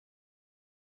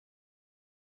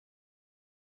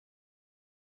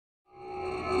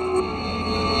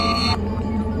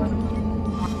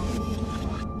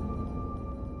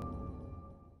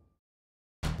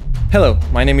Hello,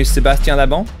 my name is Sébastien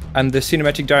Labon. I'm the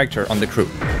cinematic director on The Crew.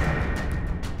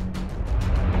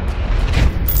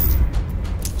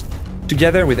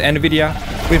 Together with NVIDIA,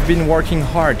 we've been working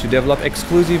hard to develop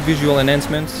exclusive visual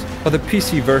enhancements for the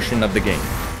PC version of the game.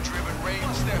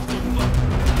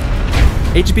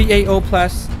 HBAO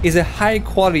Plus is a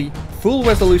high-quality,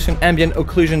 full-resolution ambient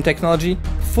occlusion technology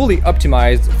fully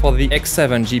optimized for the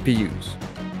X7 GPUs.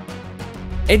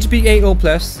 HBAO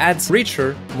Plus adds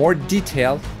richer, more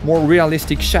detailed, more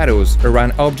realistic shadows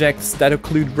around objects that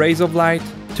occlude rays of light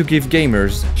to give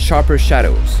gamers sharper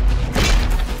shadows.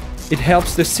 It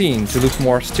helps the scene to look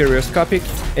more stereoscopic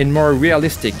and more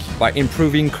realistic by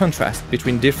improving contrast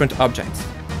between different objects.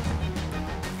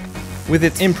 With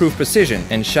its improved precision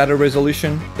and shadow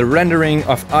resolution, the rendering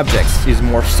of objects is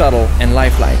more subtle and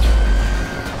lifelike.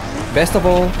 Best of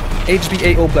all,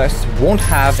 HBAO Plus won't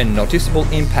have a noticeable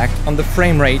impact on the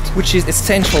frame rate, which is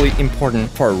essentially important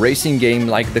for a racing game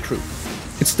like The Crew.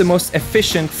 It's the most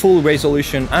efficient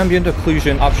full-resolution ambient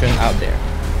occlusion option out there.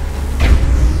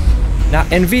 Now,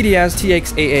 NVIDIA's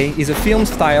TXAA is a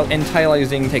film-style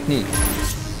anti-aliasing technique.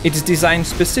 It's designed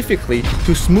specifically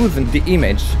to smoothen the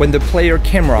image when the player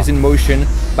camera is in motion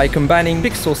by combining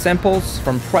pixel samples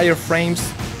from prior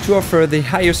frames to offer the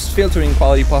highest filtering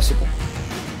quality possible.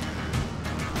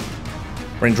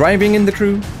 When driving in The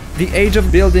Crew, the edge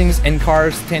of buildings and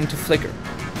cars tend to flicker.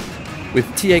 With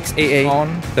TXAA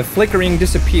on, the flickering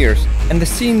disappears and the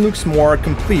scene looks more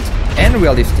complete and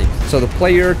realistic, so the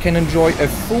player can enjoy a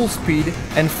full speed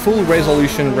and full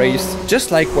resolution race just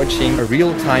like watching a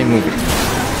real-time movie.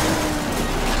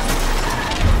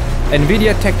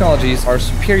 NVIDIA technologies are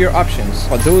superior options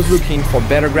for those looking for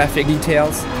better graphic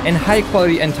details and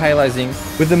high-quality anti-aliasing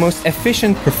with the most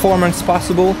efficient performance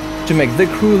possible to make The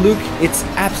Crew look its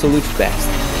absolute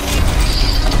best.